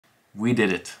We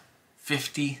did it.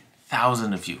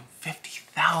 50,000 of you.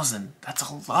 50,000. That's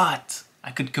a lot.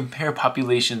 I could compare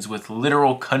populations with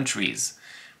literal countries,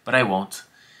 but I won't.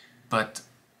 But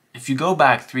if you go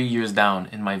back 3 years down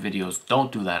in my videos,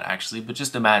 don't do that actually, but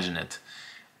just imagine it.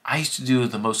 I used to do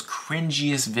the most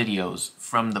cringiest videos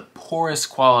from the poorest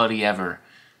quality ever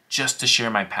just to share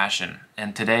my passion.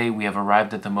 And today we have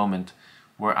arrived at the moment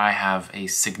where I have a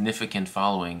significant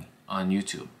following on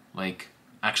YouTube. Like,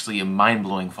 actually a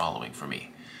mind-blowing following for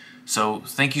me. So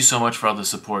thank you so much for all the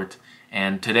support.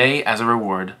 And today, as a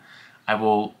reward, I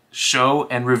will show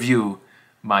and review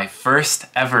my first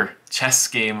ever chess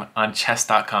game on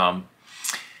chess.com.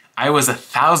 I was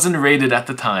 1,000 rated at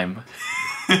the time.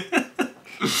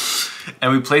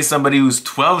 And we play somebody who's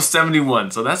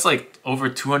 1271. So that's like over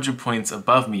 200 points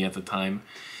above me at the time.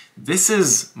 This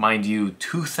is, mind you,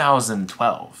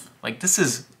 2012. Like, this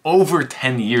is over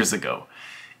 10 years ago,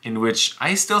 in which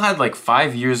I still had like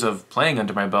 5 years of playing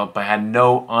under my belt, but I had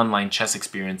no online chess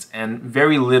experience and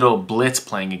very little blitz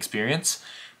playing experience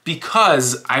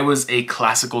because I was a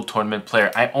classical tournament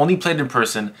player. I only played in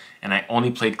person and I only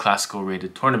played classical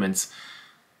rated tournaments.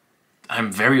 I'm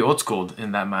very old school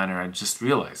in that manner, I just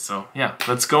realized. So yeah,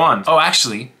 let's go on. Oh,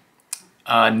 actually,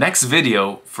 next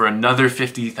video for another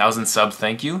 50,000 subs,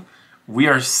 thank you. We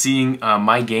are seeing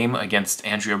my game against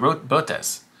Andrea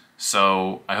Botez.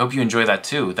 So I hope you enjoy that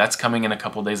too. That's coming in a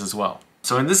couple days as well.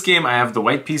 So in this game, I have the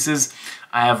white pieces.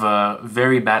 I have a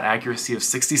very bad accuracy of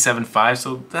 67.5,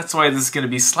 so that's why this is going to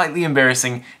be slightly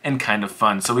embarrassing and kind of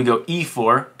fun. So we go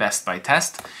e4, best by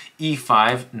test,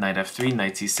 e5, knight f3,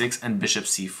 knight c6, and bishop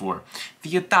c4.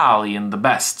 The Italian, the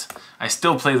best. I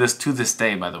still play this to this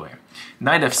day, by the way.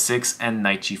 Knight f6 and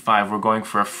knight g5. We're going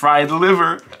for a fried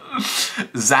liver.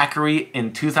 Zachary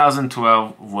in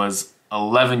 2012 was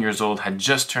 11 years old, had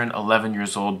just turned 11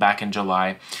 years old back in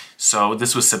July. So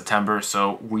this was September,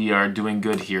 so we are doing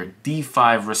good here.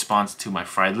 D5 response to my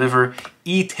fried liver,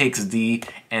 E takes D,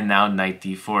 and now knight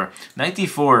D4. Knight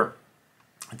D4,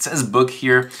 it says book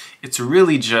here. It's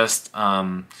really just,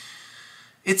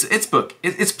 it's book.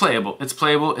 It's playable. It's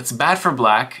playable. It's bad for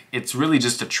black. It's really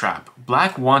just a trap.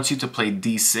 Black wants you to play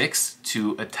D6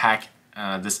 to attack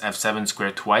this F7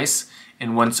 square twice,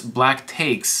 and once black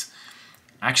takes,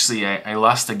 actually, I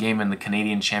lost a game in the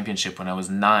Canadian Championship when I was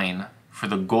 9 for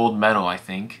the gold medal, I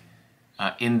think,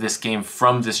 in this game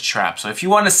from this trap. So if you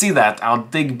want to see that, I'll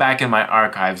dig back in my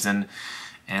archives and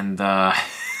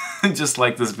just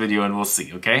like this video and we'll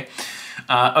see, okay?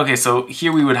 Okay, so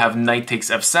here we would have knight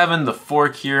takes f7, the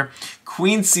fork here,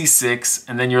 queen c6,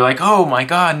 and then you're like, oh my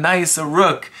god, nice, a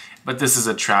rook. But this is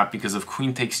a trap because of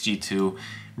queen takes g2,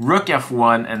 rook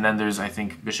f1, and then there's, I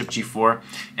think, bishop g4,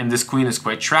 and this queen is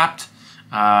quite trapped.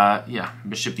 Yeah,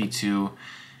 bishop e2,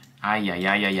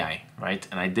 right?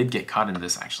 And I did get caught in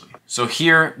this actually. So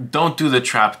here, don't do the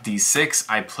trap d6.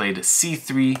 I played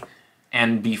c3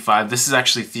 and b5. This is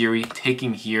actually theory,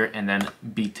 taking here and then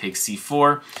b takes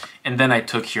c4. And then I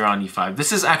took here on e5.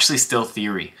 This is actually still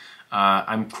theory.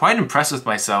 I'm quite impressed with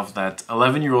myself that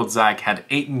 11-year-old Zach had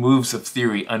 8 moves of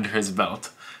theory under his belt.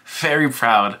 Very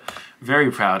proud, very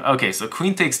proud. Okay, so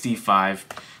queen takes d5.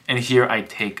 And here I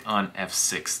take on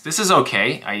f6. This is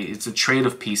okay. It's a trade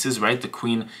of pieces, right? The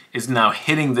queen is now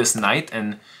hitting this knight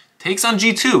and takes on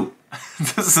g2.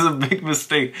 This is a big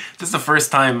mistake. This is the first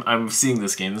time I'm seeing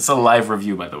this game. This is a live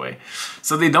review, by the way.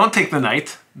 So they don't take the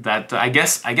knight. That I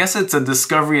guess it's a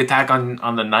discovery attack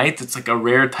on the knight. It's like a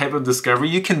rare type of discovery.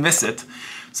 You can miss it.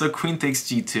 So queen takes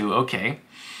g2. Okay.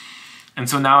 And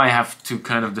so now I have to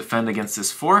kind of defend against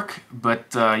this fork. But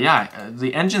yeah,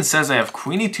 the engine says I have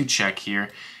queen e2 check here.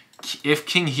 If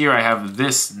king here, I have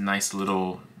this nice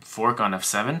little fork on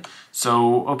f7.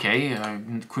 So, okay,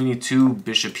 queen e2,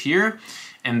 bishop here.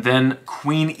 And then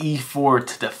queen e4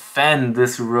 to defend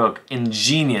this rook.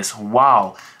 Ingenious.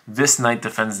 Wow. This knight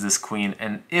defends this queen.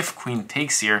 And if queen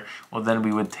takes here, well, then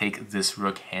we would take this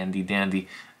rook handy dandy.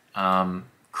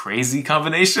 Crazy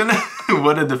combination.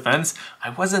 What a defense. I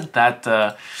wasn't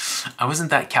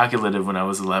that calculative when I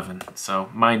was 11. So,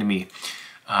 mind me.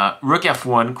 Rook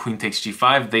f1, queen takes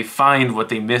g5. They find what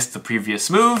they missed the previous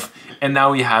move, and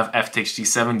now we have f takes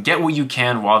g7. Get what you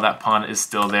can while that pawn is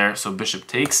still there. So bishop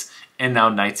takes, and now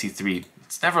knight c3.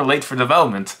 It's never late for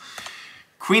development.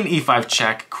 Queen e5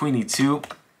 check, queen e2.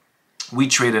 We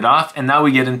trade it off, and now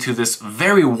we get into this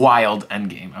very wild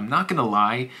endgame. I'm not gonna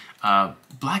lie.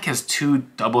 Black has 2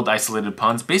 doubled isolated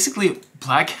pawns. Basically,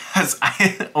 black has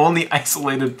only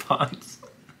isolated pawns.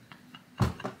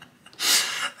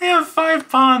 They have 5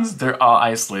 pawns. They're all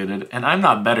isolated. And I'm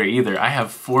not better either. I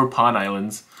have 4 pawn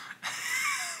islands.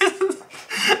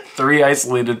 3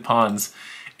 isolated pawns.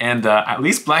 And at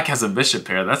least black has a bishop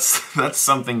pair. That's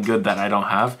something good that I don't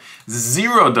have.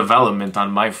 0 development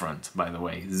on my front, by the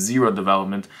way. 0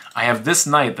 development. I have this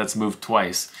knight that's moved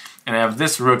twice. And I have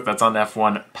this rook that's on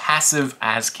f1, passive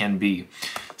as can be.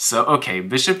 So, okay,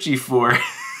 bishop g4.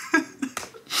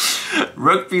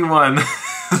 Rook b1.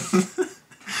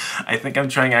 I think I'm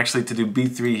trying actually to do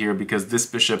b3 here because this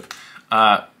bishop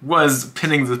was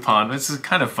pinning the pawn. This is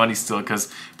kind of funny still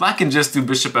because black can just do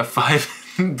bishop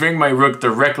f5 and bring my rook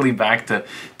directly back to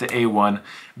a1.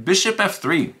 Bishop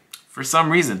f3, for some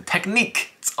reason.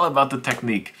 Technique. It's all about the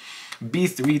technique.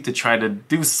 b3 to try to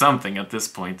do something at this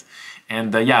point.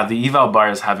 And yeah, the eval bar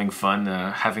is having fun,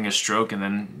 having a stroke and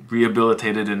then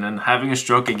rehabilitated and then having a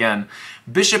stroke again.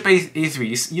 Bishop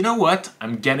a3, you know what?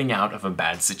 I'm getting out of a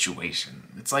bad situation.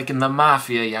 It's like in the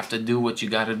mafia, you have to do what you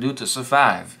gotta do to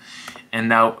survive. And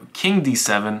now king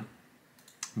d7,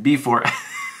 b4.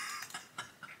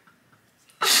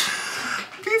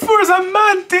 b4 is a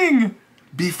mad thing!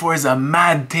 b4 is a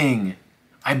mad thing!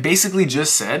 I basically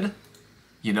just said,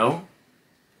 you know,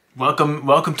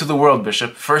 welcome to the world,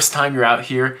 bishop. First time you're out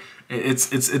here.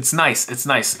 It's nice. It's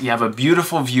nice. You have a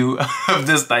beautiful view of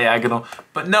this diagonal.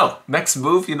 But no, next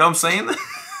move, you know what I'm saying?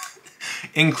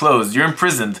 Enclosed. You're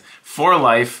imprisoned for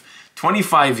life,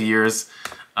 25 years.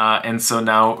 And so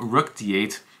now rook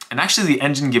d8. And actually the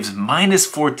engine gives minus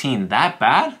 14. That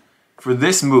bad? For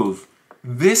this move.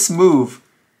 This move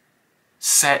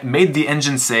made the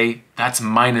engine say that's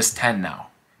minus 10 now.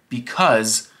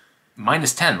 Because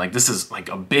minus 10, like this is like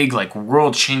a big like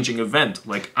world-changing event.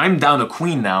 Like I'm down a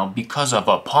queen now because of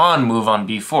a pawn move on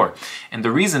b4. And the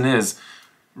reason is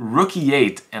rook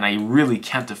e8 and I really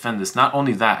can't defend this. Not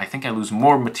only that, I think I lose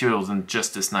more material than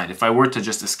just this knight. If I were to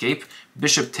just escape,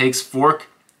 bishop takes fork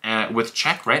with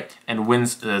check, right? And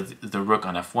wins the rook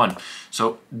on f1.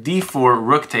 So d4,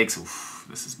 rook takes, oof,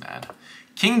 this is bad.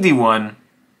 King d1,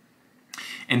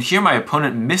 and here my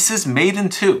opponent misses maiden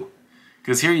 2.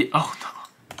 Because here you, oh no.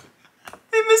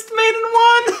 They missed maiden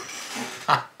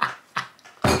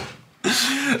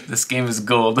 1! This game is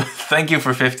gold. Thank you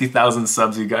for 50,000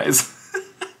 subs, you guys.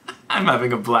 I'm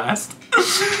having a blast.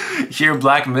 Here,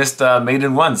 black missed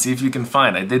maiden 1. See if you can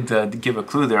find. I did give a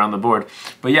clue there on the board.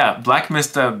 But yeah, black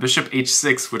missed bishop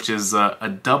h6, which is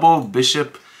a double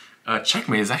bishop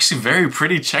checkmate. It's actually very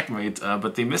pretty checkmate,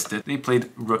 but they missed it. They played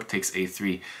rook takes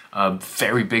a3.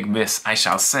 Very big miss, I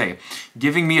shall say.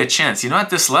 Giving me a chance. You know, at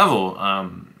this level,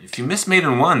 if you miss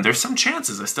maiden 1, there's some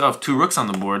chances. I still have 2 rooks on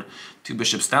the board. 2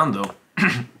 bishops down, though.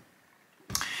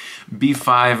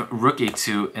 b5, rook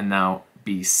a2, and now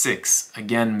b6.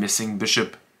 Again, missing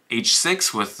bishop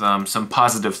h6 with some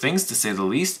positive things, to say the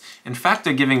least. In fact,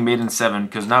 they're giving maiden 7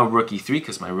 because now rook e3,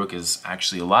 because my rook is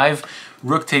actually alive.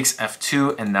 Rook takes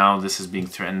f2, and now this is being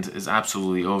threatened, is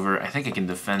absolutely over. I think I can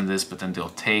defend this, but then they'll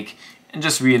take and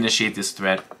just reinitiate this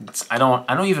threat. I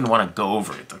don't even want to go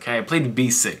over it, okay? I played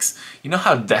b6. You know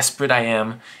how desperate I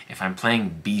am if I'm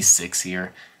playing b6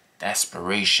 here?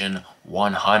 Desperation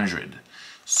 100.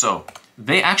 So,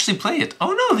 they actually play it.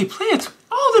 Oh no, they play it.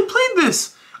 Oh, they played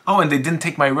this. Oh, and they didn't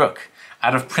take my rook,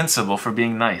 out of principle for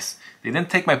being nice. They didn't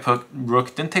take my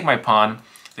rook, didn't take my pawn.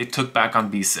 They took back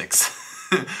on b6.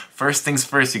 First things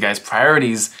first, you guys.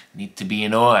 Priorities need to be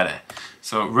in order.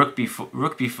 So rook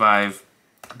b5,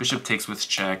 bishop takes with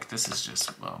check. This is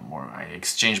just, well, more, I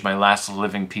exchanged my last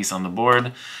living piece on the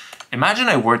board. Imagine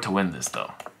I were to win this,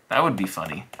 though. That would be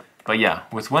funny. But yeah,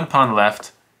 with 1 pawn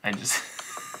left, I just...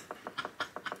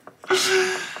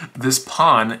 This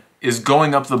pawn is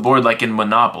going up the board like in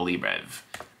Monopoly, Rev.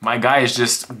 My guy is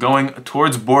just going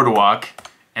towards boardwalk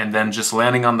and then just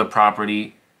landing on the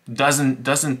property. Doesn't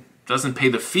pay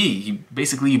the fee.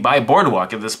 You buy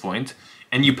boardwalk at this point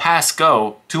and you pass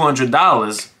go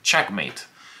 $200, checkmate.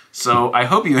 So I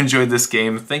hope you enjoyed this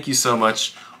game. Thank you so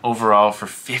much overall for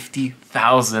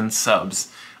 50,000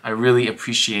 subs. I really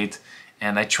appreciate,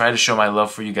 and I try to show my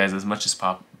love for you guys as much as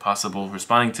possible.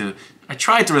 I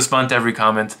try to respond to every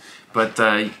comment, but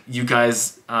you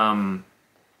guys,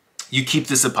 you keep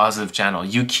this a positive channel.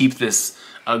 You keep this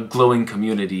a glowing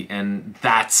community, and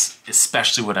that's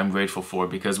especially what I'm grateful for,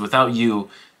 because without you,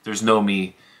 there's no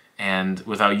me, and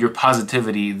without your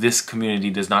positivity, this community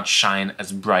does not shine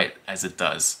as bright as it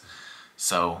does.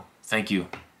 So thank you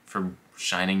for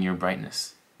shining your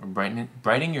brightness, or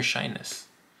brightening your shyness.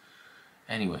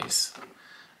 Anyways,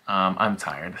 I'm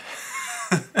tired.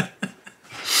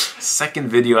 Second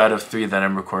video out of 3 that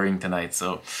I'm recording tonight,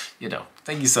 so, you know,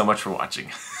 thank you so much for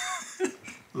watching.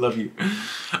 Love you.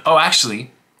 Oh,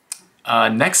 actually,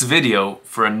 next video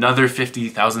for another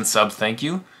 50,000 subs, thank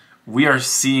you. We are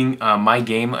seeing my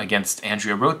game against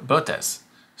Andrea Botez.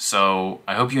 So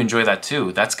I hope you enjoy that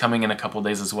too. That's coming in a couple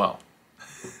days as well.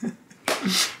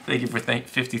 Thank you for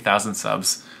 50,000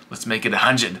 subs. Let's make it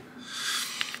 100.